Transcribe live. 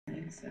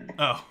so.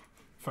 Oh,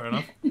 fair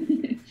enough.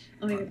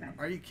 I'll make it back.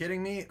 Are you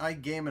kidding me? I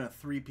game in a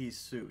 3-piece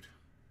suit.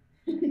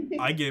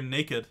 I game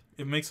naked.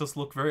 It makes us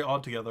look very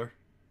odd together.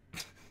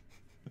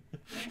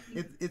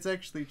 It's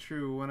actually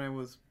true. When I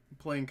was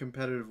playing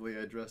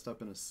competitively, I dressed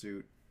up in a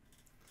suit.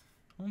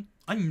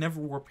 I never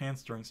wore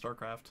pants during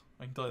StarCraft.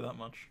 I can tell you that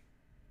much.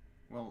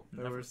 Well,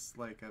 there was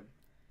like a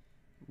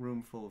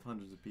room full of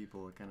hundreds of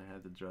people that kind of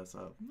had to dress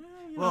up. Yeah,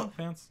 Well,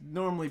 pants.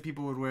 Normally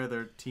people would wear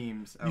their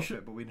team's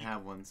outfit, but we didn't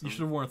have one. So. You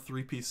should have worn a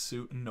 3-piece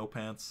suit and no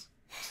pants.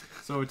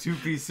 So a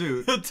 2-piece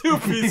suit. A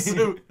 2-piece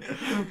suit.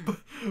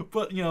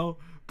 But, you know,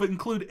 but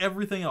include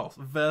everything else.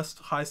 Vest,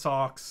 high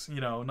socks,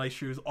 you know, nice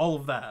shoes, all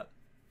of that.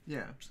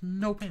 Yeah. Just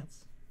no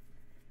pants.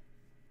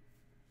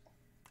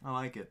 I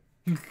like it.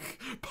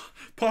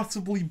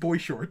 Possibly boy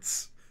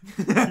shorts.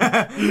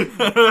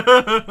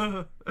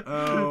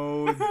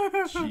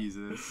 Oh,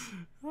 Jesus.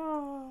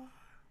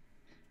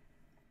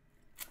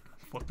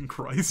 Fucking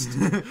Christ.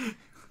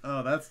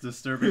 Oh, that's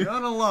disturbing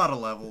on a lot of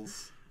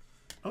levels.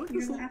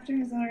 Your laughter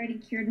has already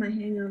cured my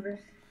hangover.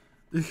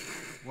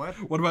 What?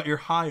 What about your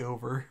high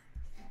over?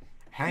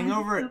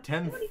 Hangover at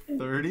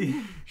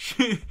 10:30?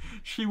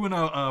 She went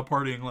out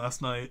partying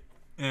last night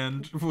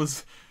and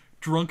was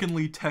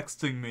drunkenly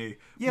texting me.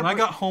 Yeah, when I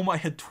got home, I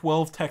had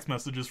 12 text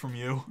messages from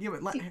you. Yeah,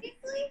 but Seriously?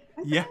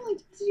 I Yeah. only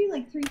texted you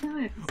like 3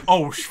 times.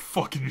 Oh,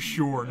 fucking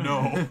sure,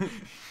 no.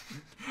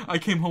 I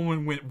came home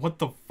and went, what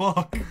the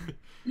fuck?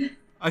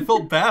 I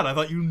felt bad. I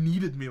thought you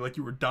needed me like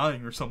you were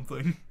dying or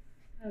something.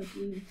 Oh,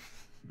 geez.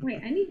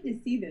 Wait, I need to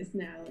see this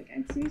now. Like,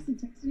 I seriously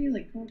texted you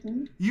like 12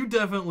 times? You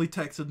definitely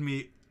texted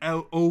me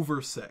out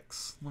over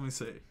 6. Let me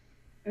see.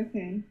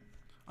 Okay.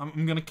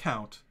 I'm gonna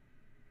count.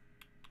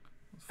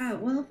 Oh,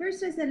 well,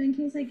 first I said in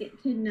case I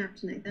get kidnapped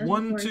tonight. That was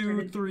 1, before I 2,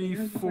 started- 3,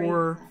 that was before I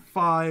 4, left.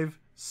 5,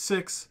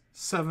 6,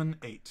 7,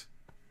 8.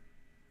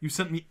 You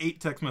sent me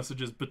 8 text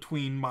messages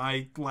between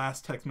my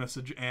last text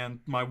message and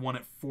my one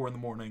at 4 in the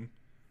morning.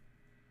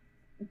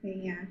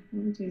 Okay, yeah.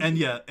 1, 2. And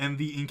yeah, and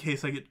the in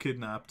case I get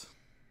kidnapped.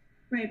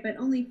 Right, but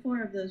only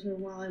 4 of those were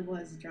while I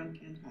was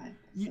drunk and high.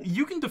 So.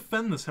 You can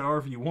defend this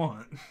however you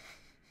want.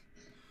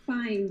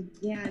 Fine,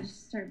 yeah,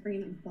 just start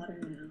bringing up butter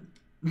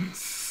now.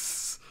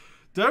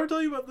 Did I ever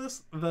tell you about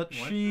this? That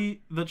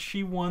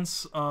she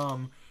once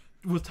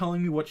was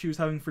telling me what she was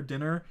having for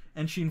dinner,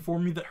 and she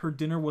informed me that her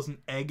dinner was an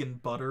egg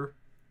and butter.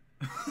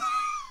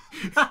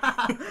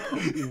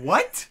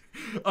 What?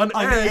 An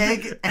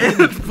egg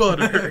and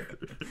butter.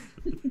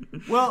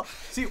 Well,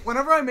 see,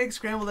 whenever I make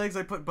scrambled eggs,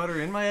 I put butter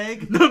in my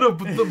egg. No,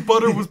 but the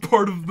butter was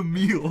part of the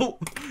meal.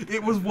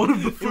 It was one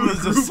of the food It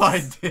was a groups.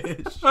 side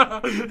dish.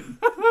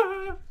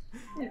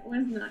 It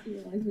was not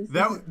you. I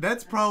just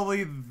That's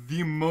probably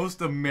the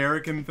most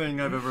American thing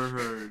I've ever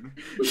heard.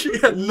 She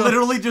had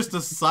Literally just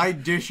a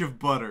side dish of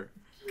butter.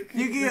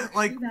 You can get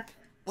do that.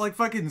 like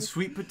fucking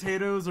sweet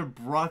potatoes or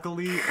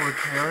broccoli or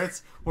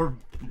carrots or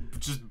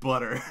just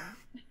butter.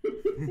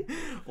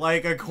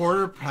 Like a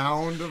 1/4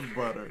 pound of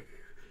butter.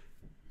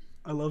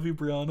 I love you,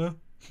 Brianna.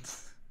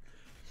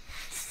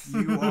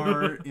 You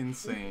are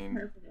insane.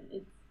 Perfect.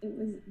 It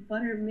was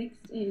butter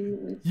mixed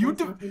in with You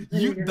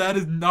that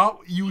is not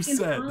what you chicken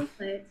said.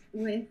 omelet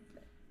with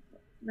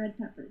red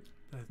peppers.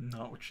 That is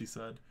not what she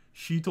said.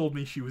 She told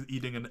me she was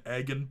eating an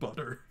egg and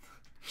butter.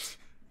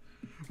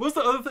 What's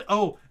the other thing?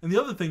 Oh, and the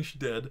other thing she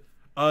did.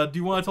 Do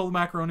you want to tell the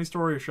macaroni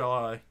story or shall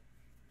I?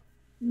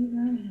 You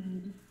go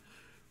ahead.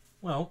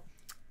 Well,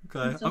 I'm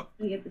okay. still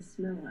trying to get the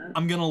smell out.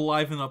 I'm gonna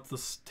liven up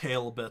this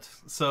tale a bit.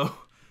 So,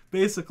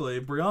 basically,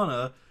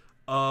 Brianna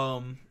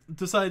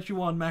decided she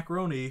wanted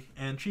macaroni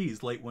and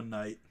cheese late one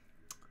night.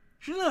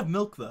 She didn't have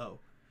milk though,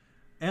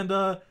 and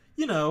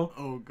you know,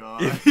 Oh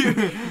god.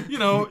 if you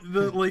know,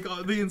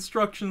 the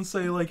instructions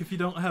say like if you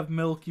don't have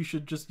milk, you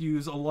should just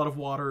use a lot of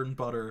water and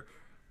butter.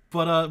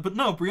 But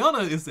no,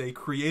 Brianna is a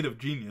creative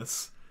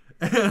genius,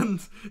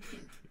 and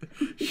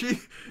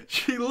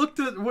she looked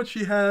at what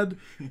she had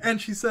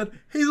and she said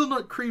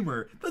hazelnut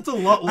creamer. That's a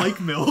lot like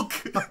milk.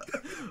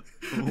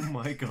 Oh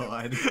my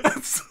god.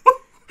 And so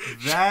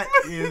That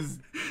is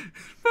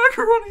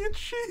macaroni and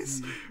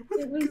cheese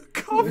It was with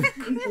coffee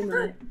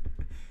hazelnut.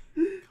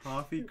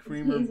 coffee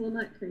creamer,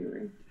 Hazelnut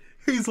creamer.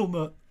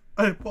 hazelnut.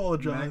 I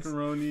apologize.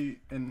 macaroni,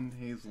 and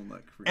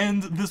hazelnut cream.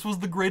 And this was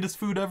the greatest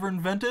food ever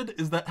invented?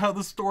 Is that how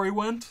the story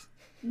went?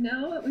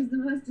 No, it was the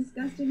most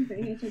disgusting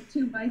thing. I took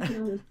 2 bites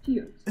and almost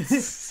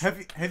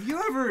puked. Have you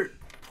ever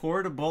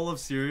poured a bowl of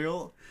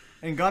cereal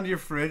and gone to your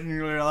fridge and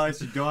you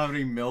realize you don't have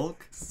any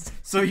milk?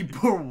 So you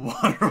pour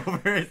water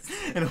over it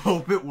and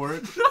hope it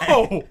works?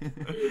 No!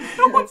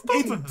 No one's done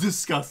It's that.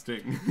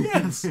 disgusting.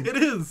 Yes, it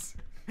is.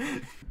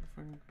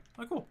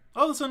 Oh, cool.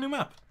 Oh, that's a new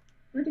map.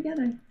 We're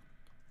together.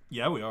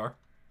 Yeah, we are.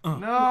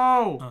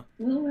 No!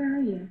 Will, where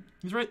are you?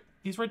 He's right.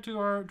 He's right to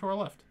our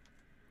left.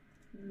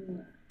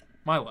 Will,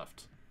 My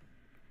left.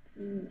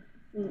 Will,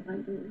 I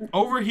don't-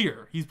 Over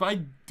here. He's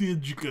by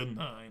Digica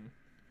 9.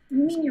 You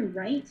mean you're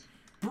right?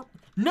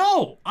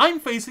 No! I'm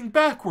facing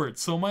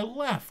backwards, so my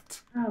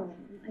left. Oh,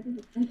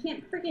 I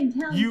can't freaking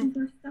tell You- since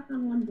we're stuck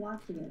on one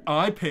block together.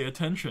 I pay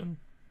attention.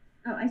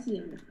 Oh, I see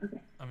him now.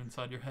 Okay. I'm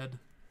inside your head.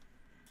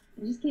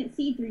 I just can't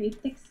see through your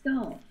thick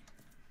skull.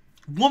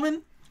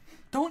 Woman,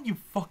 don't you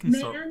fucking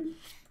so. Man.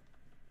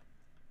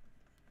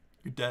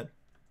 You're dead.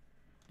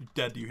 You're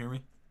dead. Do you hear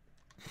me?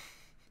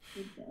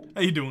 You're dead.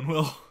 How you doing,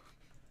 Will?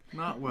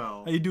 Not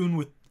well. How you doing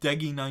with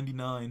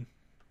Deggy99?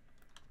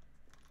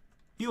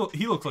 He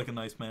looks like a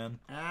nice man.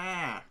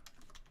 Ah.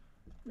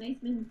 Nice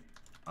man.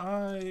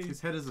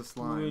 His head is a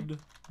slime. Would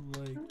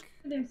like. Oh,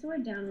 their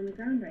sword down on the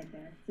ground right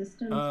there. It's a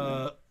stone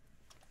sword.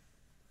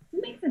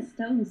 Who makes a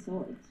stone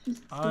sword? It's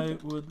just I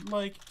stupid. would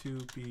like to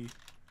be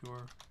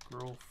your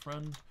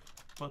girlfriend,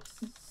 but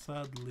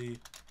sadly,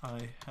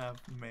 I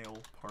have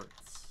male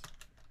parts.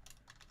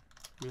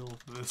 Will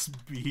this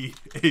be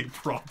a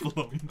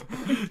problem?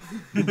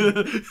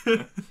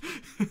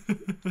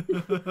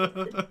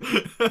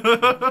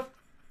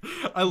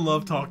 I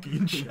love talking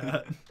in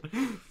chat.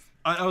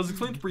 I was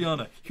explaining to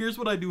Brianna, here's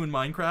what I do in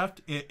Minecraft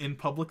in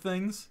public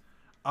things.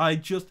 I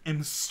just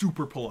am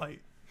super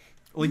polite.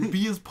 Like,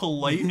 be as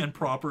polite and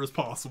proper as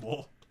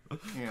possible.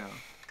 Yeah.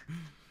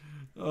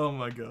 Oh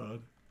my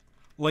god.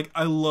 Like,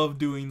 I love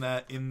doing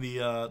that in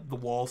the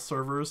wall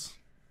servers.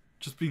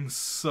 Just being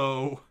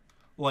so,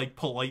 like,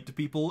 polite to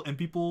people, and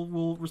people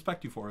will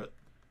respect you for it.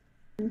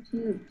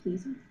 Two,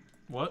 please.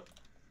 What?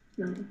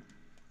 No.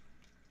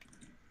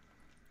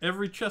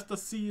 Every chest I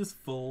see is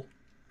full.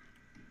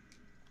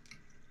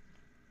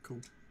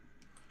 Cool.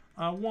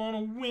 I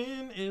wanna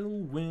win,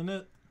 it'll win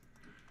it.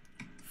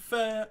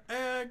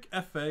 Fag,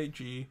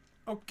 F-A-G.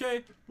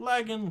 Okay,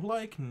 lagging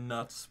like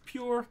nuts.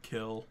 Pure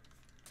kill.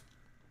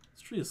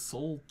 This tree is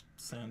soul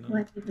sanding.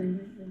 What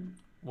even?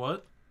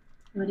 What?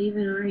 What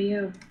even are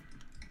you?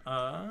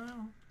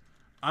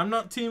 I'm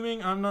not teaming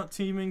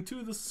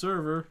to the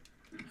server.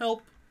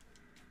 Help.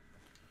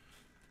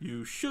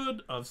 You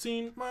should have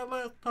seen my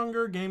last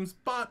Hunger Games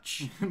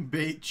botch.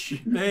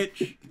 Bitch.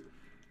 Bitch.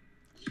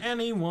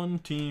 Anyone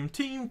team.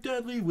 Team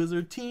Deadly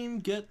Wizard.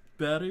 Team Get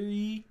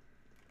Battery.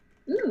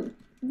 Ooh,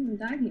 someone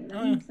died here.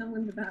 That means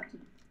someone's about to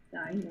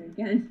die here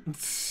again.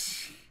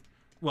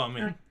 Well, I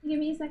mean... Can you give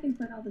me a second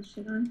to put all this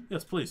shit on?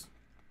 Yes, please.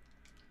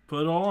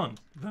 Put it all on,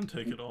 then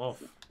take it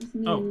off.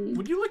 Oh,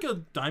 would you like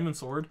a diamond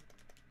sword?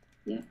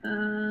 Yeah,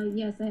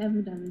 yes, I have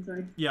a diamond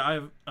sword. Yeah, I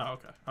have... Oh,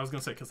 okay. I was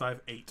gonna say, because I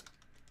have 8.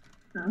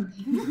 Oh.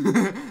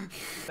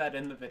 That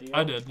in the video?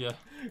 I did, yeah.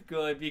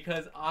 Good,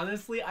 because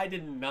honestly, I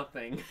did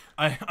nothing.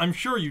 I'm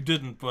sure you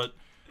didn't, but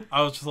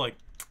I was just like...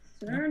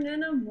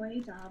 Turning them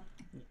way top.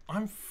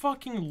 I'm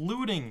fucking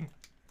looting.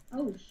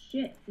 Oh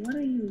shit, what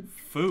are you?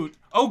 Food.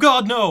 Oh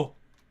god, no!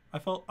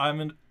 I'm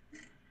in...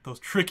 Those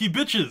tricky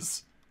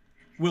bitches!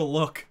 Will,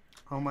 look.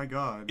 Oh my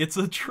god. It's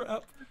a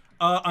trap.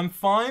 I'm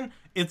fine.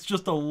 It's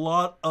just a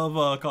lot of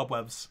Oh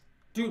cobwebs.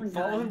 my Dude,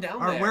 follow God. him down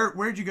Alright, there.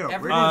 where'd you go?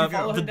 Everyone Where did you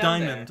follow go? The him down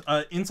diamond.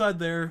 Inside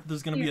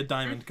there's gonna be a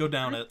diamond. Go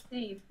down I'm it.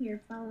 safe.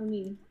 Here, follow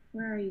me.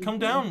 Where are you? Come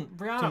down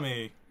Brianna. to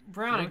me.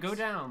 Brianna, go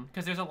down,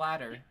 because there's a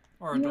ladder.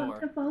 Or a You door.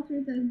 want to fall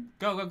through the...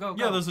 Go.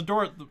 Yeah, there's a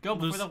door. Go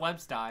before the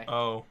webs die.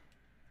 Oh.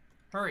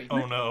 Hurry.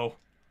 Oh no.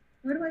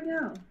 Where do I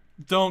go?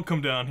 Don't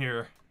come down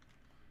here.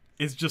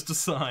 It's just a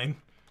sign.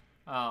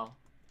 Oh.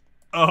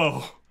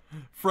 Oh.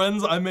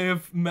 Friends, I may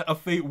have met a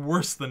fate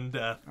worse than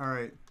death.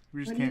 Alright,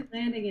 we just What are you can't.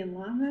 landing in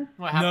lava?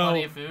 What, have No.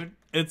 plenty of food?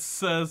 It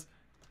says,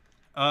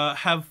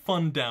 have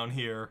fun down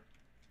here.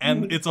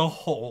 And it's a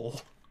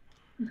hole.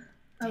 Oh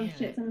Damn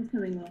shit, it. someone's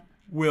coming up.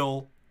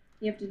 Will,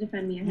 You have to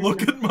defend me. I have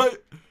look no- at my...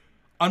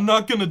 I'm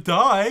not gonna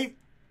die.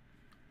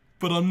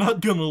 But I'm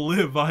not gonna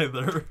live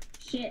either.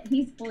 Shit,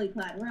 he's fully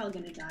clad. We're all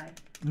gonna die.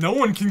 No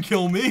one can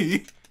kill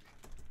me.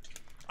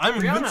 I'm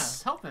Brianna,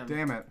 invincible. help him.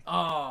 Damn it.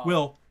 Oh.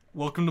 Will,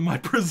 welcome to my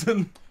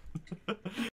prison.